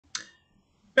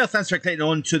Well, thanks for clicking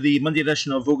on to the Monday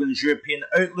edition of Vogan's European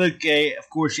Outlook. Of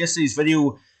course, yesterday's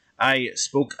video, I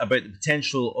spoke about the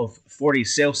potential of 40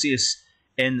 Celsius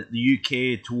in the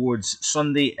UK towards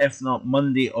Sunday, if not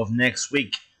Monday of next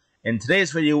week. In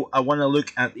today's video, I want to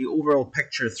look at the overall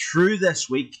picture through this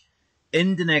week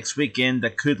into next weekend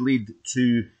that could lead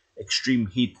to extreme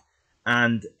heat,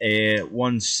 and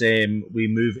once we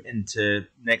move into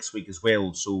next week as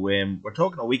well. So we're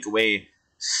talking a week away,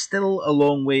 still a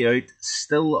long way out,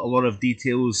 still a lot of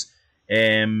details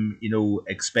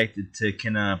expected to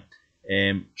kind of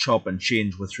chop and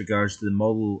change with regards to the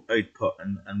model output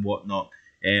and whatnot.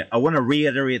 I want to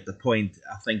reiterate the point.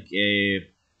 I think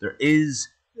there is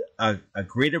a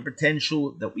greater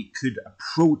potential that we could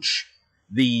approach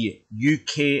the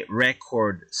UK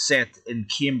record set in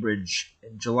Cambridge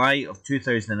in July of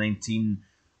 2019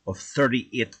 of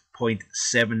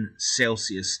 38.7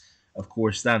 Celsius. Of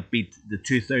course, that beat the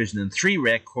 2003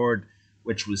 record,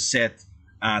 which was set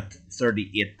at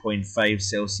 38.5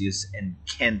 Celsius in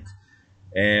Kent.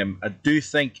 I do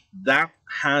think that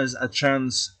has a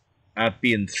chance at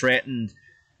being threatened.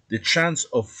 The chance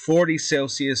of 40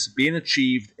 Celsius being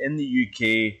achieved in the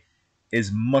UK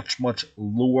is much, much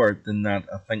lower than that.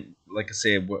 I think, like I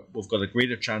say, we've got a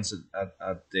greater chance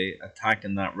at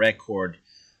attacking that record,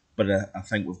 but I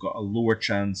think we've got a lower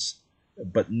chance,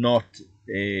 but not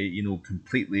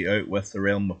completely out with the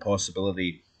realm of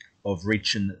possibility of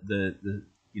reaching the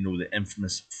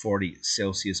infamous 40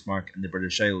 Celsius mark in the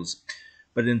British Isles.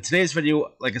 But in today's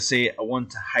video, like I say, I want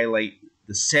to highlight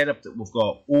the setup that we've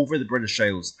got over the British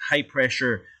Isles. High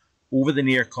pressure over the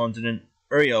near continent,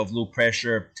 area of low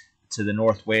pressure to the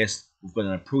northwest. We've got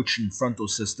an approaching frontal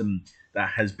system that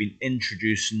has been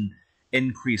introducing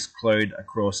increased cloud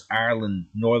across Ireland,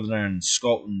 Northern Ireland,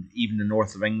 Scotland, even the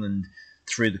north of England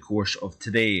through the course of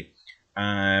today.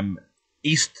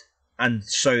 East and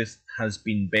south has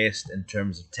been best in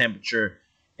terms of temperature,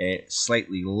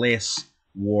 slightly less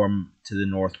warm to the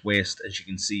northwest, as you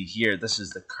can see here. This is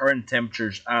the current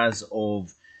temperatures as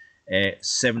of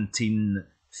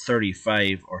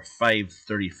 17:35 or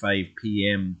 5:35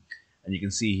 p.m. and you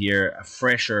can see here a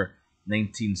fresher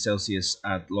 19 Celsius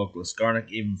at Loch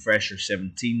Liscarnock, even fresher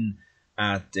 17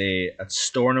 at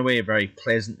Stornoway. Very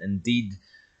pleasant indeed.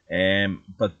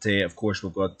 But of course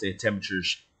we've got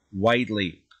temperatures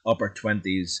widely upper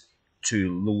 20s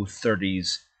to low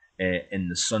 30s in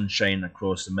the sunshine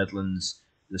across the Midlands,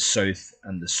 the south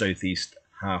and the southeast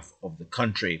half of the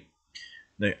country.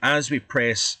 Now, as we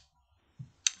press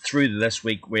through this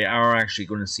week, we are actually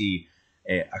going to see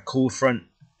a cold front,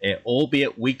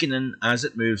 albeit weakening as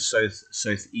it moves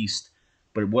southeast.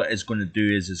 But what it's going to do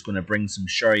is it's going to bring some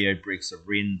showery outbreaks of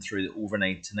rain through the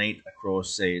overnight tonight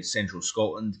across central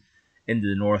Scotland, into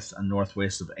the north and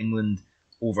northwest of England,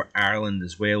 over Ireland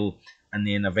as well, and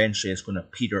then eventually it's going to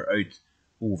peter out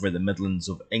over the Midlands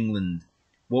of England.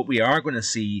 What we are going to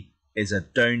see is a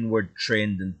downward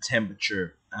trend in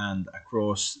temperature, and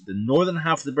across the northern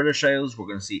half of the British Isles we're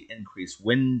going to see increased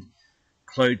wind,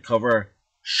 cloud cover,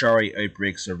 showery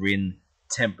outbreaks of rain,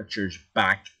 temperatures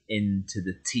back into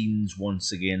the teens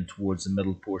once again towards the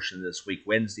middle portion of this week.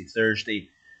 Wednesday, Thursday,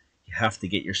 you have to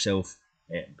get yourself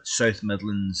South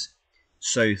Midlands,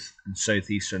 south and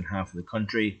southeastern half of the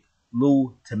country,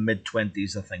 low to mid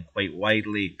 20s, I think, quite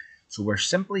widely. So we're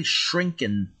simply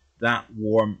shrinking that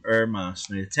warm air mass.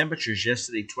 Now, the temperatures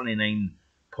yesterday,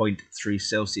 29.3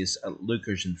 Celsius at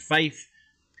Leuchars and Fife.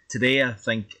 Today, I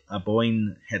think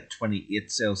Aboyne hit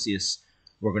 28 Celsius.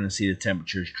 We're going to see the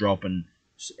temperatures dropping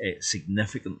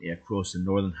significantly across the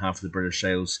northern half of the British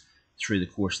Isles through the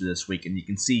course of this week. And you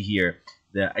can see here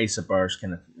the isobars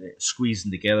kind of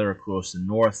squeezing together across the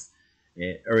north,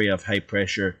 area of high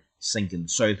pressure sinking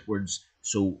southwards.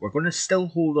 So we're going to still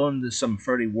hold on to some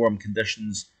fairly warm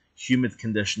conditions, humid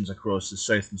conditions across the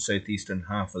south and southeastern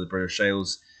half of the British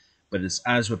Isles. But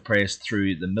as we press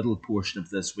through the middle portion of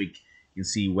this week, you can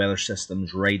see weather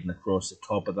systems riding across the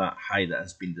top of that high that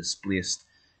has been displaced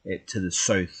to the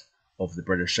south of the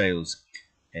British Isles.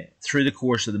 Through the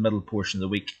course of the middle portion of the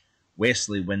week,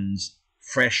 westerly winds,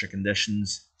 fresher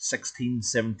conditions, 16,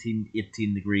 17,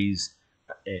 18 degrees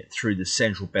through the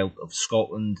central belt of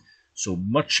Scotland. So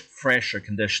much fresher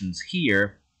conditions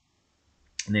here.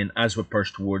 And then as we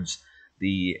push towards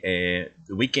the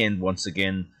weekend, once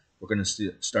again, we're going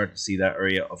to start to see that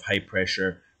area of high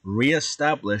pressure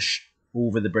re-establish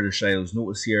over the British Isles.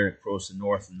 Notice here across the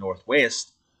north and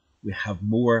northwest, we have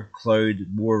more cloud,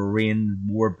 more rain,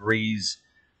 more breeze.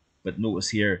 But notice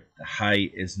here, the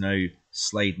high is now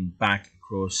sliding back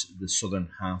across the southern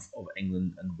half of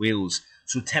England and Wales.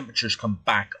 So temperatures come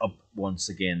back up once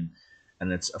again.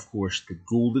 And it's, of course, the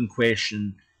golden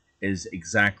question is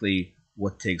exactly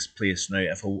what takes place. Now,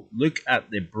 if I look at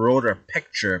the broader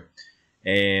picture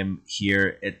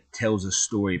here, it tells a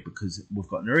story, because we've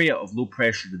got an area of low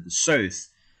pressure to the south,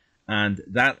 and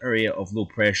that area of low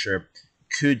pressure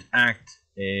could act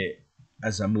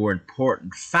as a more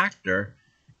important factor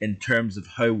in terms of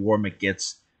how warm it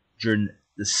gets during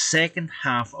the second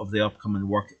half of the upcoming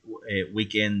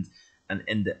weekend and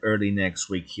in the early next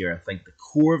week here. I think the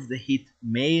core of the heat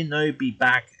may now be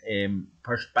back,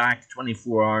 pushed back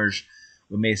 24 hours.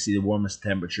 We may see the warmest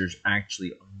temperatures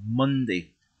actually on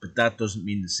Monday, but that doesn't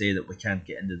mean to say that we can't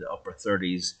get into the upper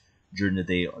 30s during the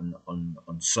day on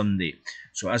Sunday.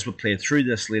 So as we play through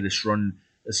this latest run,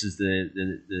 this is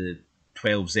the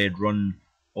 12Z run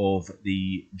of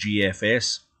the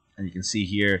GFS, and you can see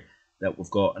here that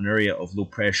we've got an area of low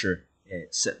pressure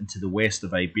sitting to the west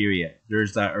of Iberia.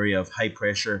 There's that area of high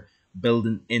pressure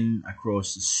building in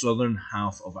across the southern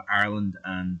half of Ireland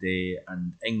and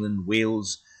England,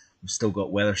 Wales. We've still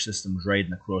got weather systems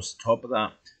riding across the top of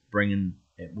that, bringing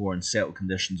more unsettled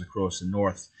conditions across the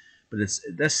north. But it's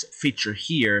this feature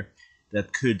here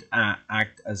that could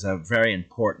act as a very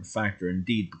important factor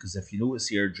indeed, because if you notice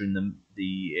here during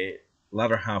the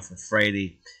latter half of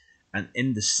Friday and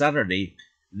into Saturday,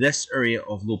 this area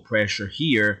of low pressure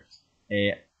here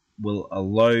will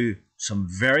allow some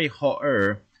very hot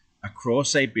air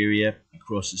across Iberia,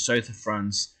 across the south of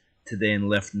France, to then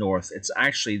lift north. It's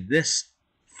actually this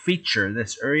feature,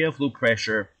 this area of low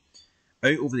pressure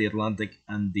out over the Atlantic,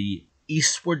 and the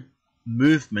eastward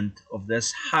movement of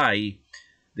this high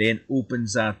then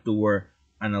opens that door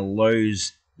and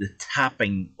allows the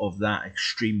tapping of that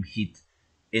extreme heat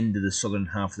into the southern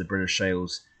half of the British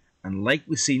Isles. And like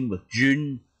we've seen with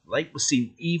June, like we've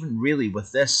seen even really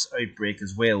with this outbreak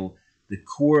as well, the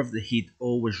core of the heat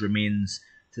always remains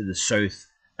to the south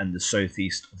and the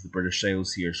southeast of the British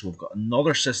Isles here. So we've got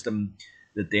another system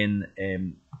that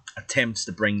then attempts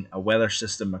to bring a weather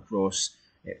system across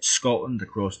Scotland,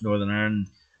 across Northern Ireland,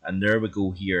 and there we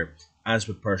go here. As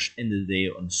we push into the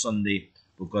day on Sunday,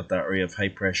 we've got that area of high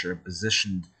pressure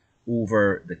positioned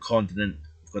over the continent.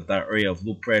 We've got that area of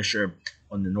low pressure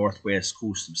on the northwest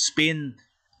coast of Spain,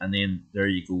 and then there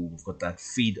you go, we've got that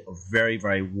feed of very,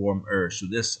 very warm air. So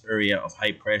this area of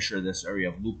high pressure, this area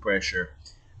of low pressure,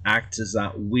 acts as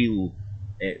that wheel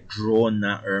drawing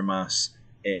that air mass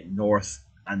north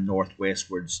and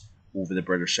northwestwards over the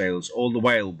British Isles. All the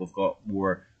while, we've got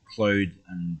more cloud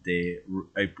and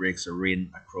outbreaks of rain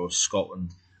across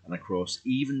Scotland and across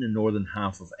even the northern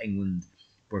half of England.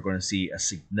 We're going to see a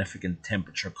significant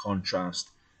temperature contrast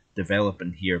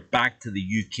developing here. Back to the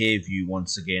UK view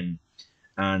once again,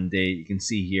 and you can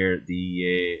see here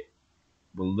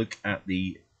we'll look at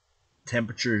the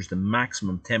temperatures, the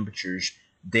maximum temperatures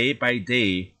day by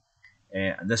day,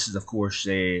 and this is of course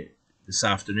this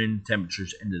afternoon,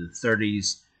 temperatures into the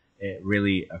 30s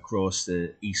really across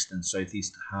the east and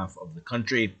southeast half of the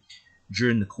country.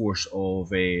 During the course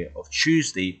of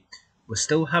Tuesday, we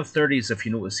still have 30s, if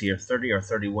you notice here, 30 or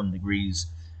 31 degrees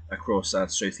across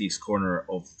that southeast corner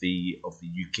of the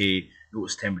UK.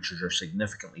 Notice temperatures are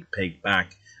significantly pegged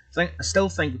back. I still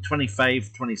think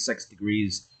 25, 26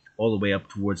 degrees all the way up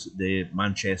towards the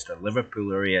Manchester,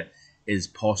 Liverpool area is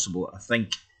possible. I think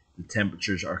the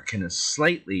temperatures are kind of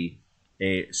slightly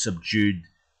subdued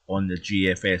on the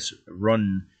GFS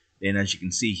run. Then as you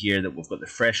can see here that we've got the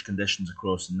fresh conditions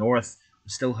across the north. We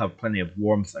still have plenty of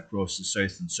warmth across the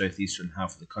south and southeastern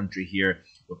half of the country here.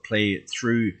 We'll play it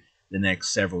through the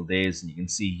next several days, and you can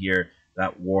see here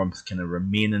that warmth kind of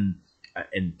remaining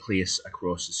in place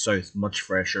across the south, much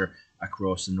fresher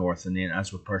across the north. And then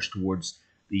as we push towards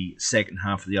the second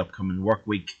half of the upcoming work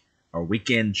week, or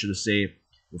weekend should I say,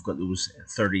 we've got those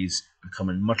 30s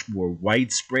becoming much more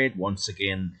widespread once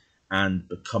again and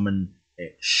becoming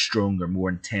stronger, more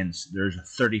intense. There's a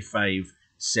 35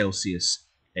 Celsius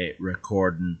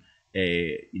recording,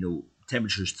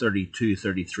 temperatures 32,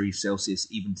 33 Celsius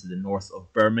even to the north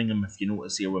of Birmingham. If you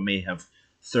notice here, we may have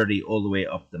 30 all the way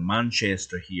up to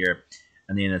Manchester here.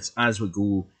 And then it's as we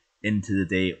go into the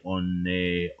day on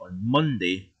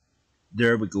Monday,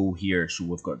 there we go here. So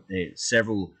we've got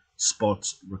several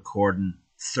spots recording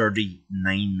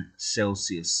 39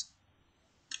 Celsius.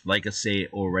 Like I say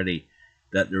already,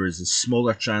 that there is a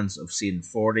smaller chance of seeing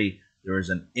 40. There is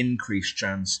an increased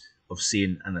chance of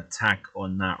seeing an attack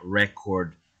on that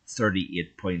record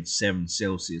 38.7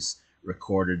 Celsius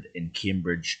recorded in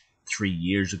Cambridge 3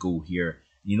 years ago here.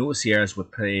 You notice here as we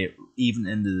play even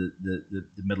into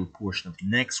the middle portion of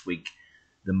next week,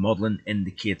 the modelling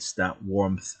indicates that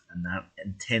warmth and that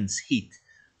intense heat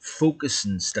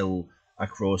focusing still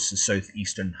across the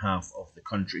southeastern half of the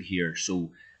country here.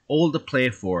 So all to play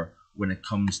for when it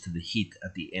comes to the heat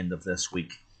at the end of this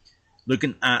week.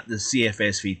 Looking at the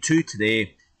CFSV2 today,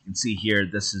 you can see here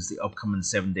this is the upcoming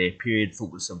 7-day period,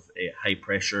 focus of high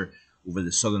pressure over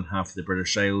the southern half of the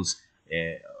British Isles,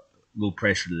 low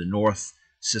pressure to the north,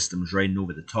 systems riding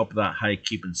over the top of that high,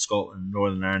 keeping Scotland,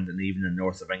 Northern Ireland and even the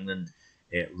north of England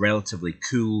relatively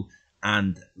cool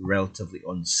and relatively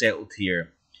unsettled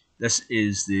here. This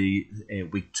is the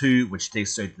week 2, which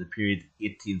takes us out to the period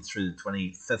 18th through the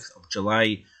 25th of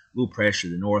July. Low pressure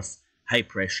to the north, high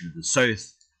pressure to the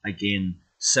south. Again,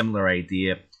 similar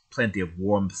idea, plenty of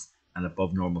warmth and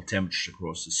above normal temperatures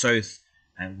across the south.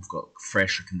 And we've got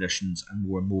fresher conditions and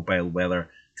more mobile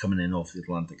weather coming in off the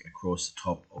Atlantic across the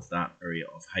top of that area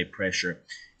of high pressure.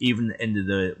 Even into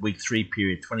the week 3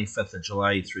 period, 25th of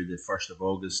July through the 1st of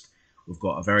August, we've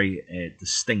got a very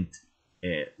distinct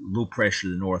low pressure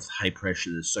to the north, high pressure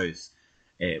to the south.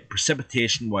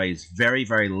 Precipitation-wise, very,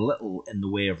 very little in the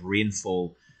way of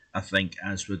rainfall, I think,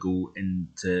 as we go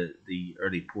into the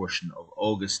early portion of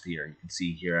August here. You can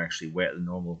see here actually wetter than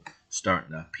normal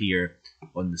starting to appear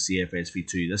on the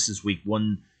CFSV2. This is week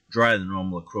 1, drier than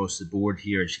normal across the board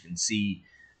here. As you can see,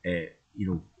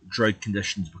 drought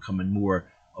conditions becoming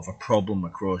more of a problem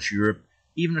across Europe.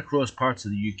 Even across parts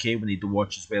of the UK, we need to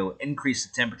watch as well. Increase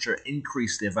the temperature,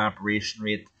 increase the evaporation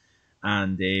rate,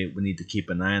 and we need to keep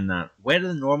an eye on that. Wetter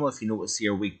than normal, if you notice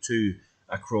here, week 2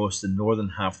 across the northern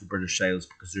half of the British Isles,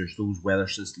 because there's those weather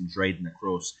systems riding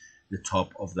across the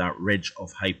top of that ridge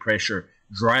of high pressure.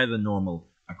 Drier than normal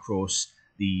across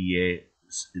the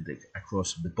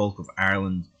bulk of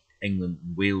Ireland, England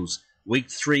and Wales.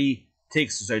 Week 3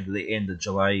 takes us out to the end of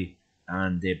July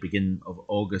and the beginning of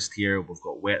August here. We've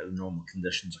got wetter than normal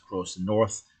conditions across the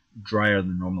north, drier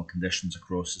than normal conditions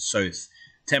across the south.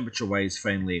 Temperature wise,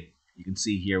 finally, you can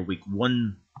see here week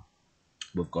 1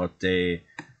 we've got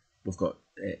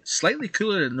slightly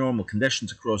cooler than normal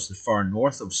conditions across the far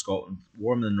north of Scotland,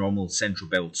 warmer than normal central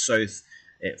belt south,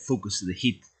 focus of the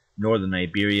heat, northern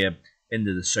Iberia,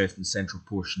 into the south and central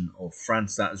portion of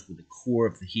France. That is where the core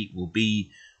of the heat will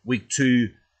be. Week 2,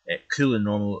 cooler than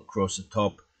normal across the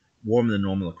top, warmer than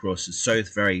normal across the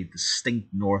south, very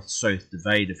distinct north-south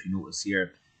divide if you notice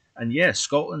here. And yeah,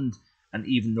 Scotland and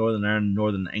even Northern Ireland,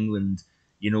 Northern England,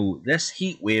 this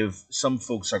heat wave, some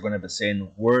folks are going to be saying,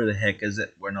 where the heck is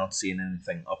it? We're not seeing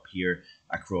anything up here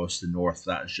across the north.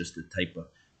 That is just the type of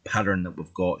pattern that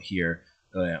we've got here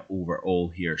overall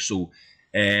here. So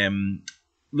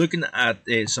looking at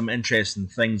some interesting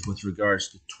things with regards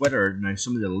to Twitter. Now,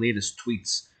 some of the latest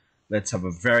tweets, let's have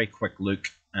a very quick look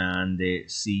and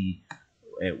see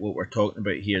what we're talking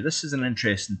about here. This is an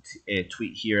interesting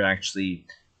tweet here actually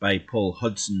by Paul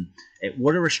Hudson.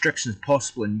 Water restrictions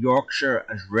possible in Yorkshire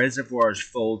as reservoirs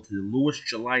fall to the lowest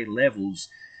July levels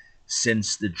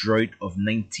since the drought of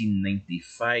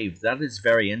 1995. That is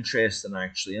very interesting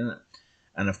actually, isn't it?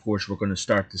 And of course we're going to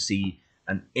start to see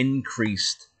an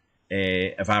increased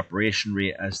evaporation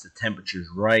rate as the temperatures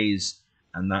rise,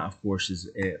 and that of course is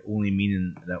only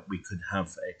meaning that we could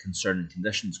have concerning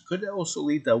conditions. Could it also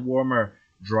lead to a warmer,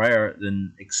 drier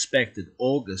than expected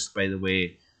August, by the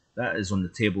way? That is on the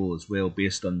table as well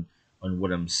based on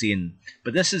what I'm seeing.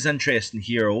 But this is interesting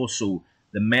here also.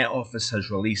 The Met Office has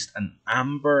released an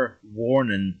amber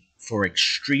warning for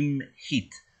extreme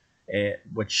heat,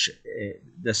 which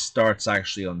this starts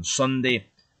actually on Sunday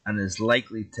and is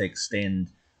likely to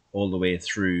extend all the way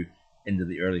through into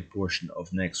the early portion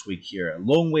of next week here. A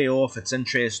long way off. It's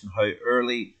interesting how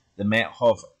early the Met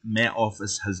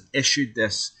Office has issued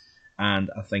this,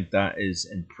 and I think that is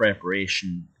in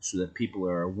preparation so that people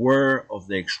are aware of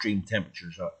the extreme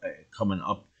temperatures coming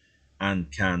up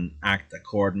and can act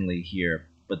accordingly here.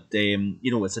 But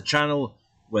it's a channel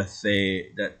with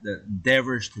that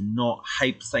endeavours to not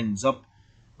hype things up,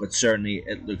 but certainly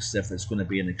it looks as if it's going to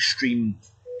be an extreme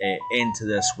end to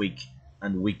this week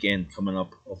and weekend coming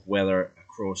up of weather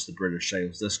across the British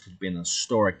Isles. This could be an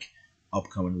historic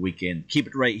upcoming weekend. Keep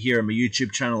it right here on my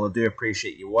YouTube channel. I do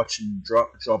appreciate you watching.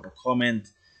 Drop a comment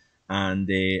and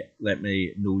let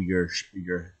me know your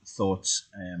thoughts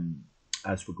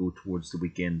as we go towards the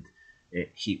weekend.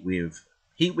 Heat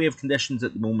wave conditions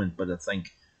at the moment, but I think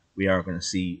we are going to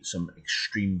see some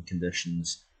extreme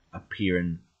conditions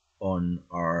appearing on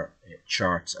our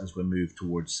charts as we move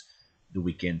towards the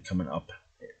weekend coming up.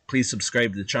 Please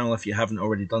subscribe to the channel if you haven't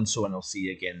already done so, and I'll see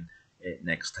you again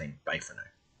next time. Bye for now.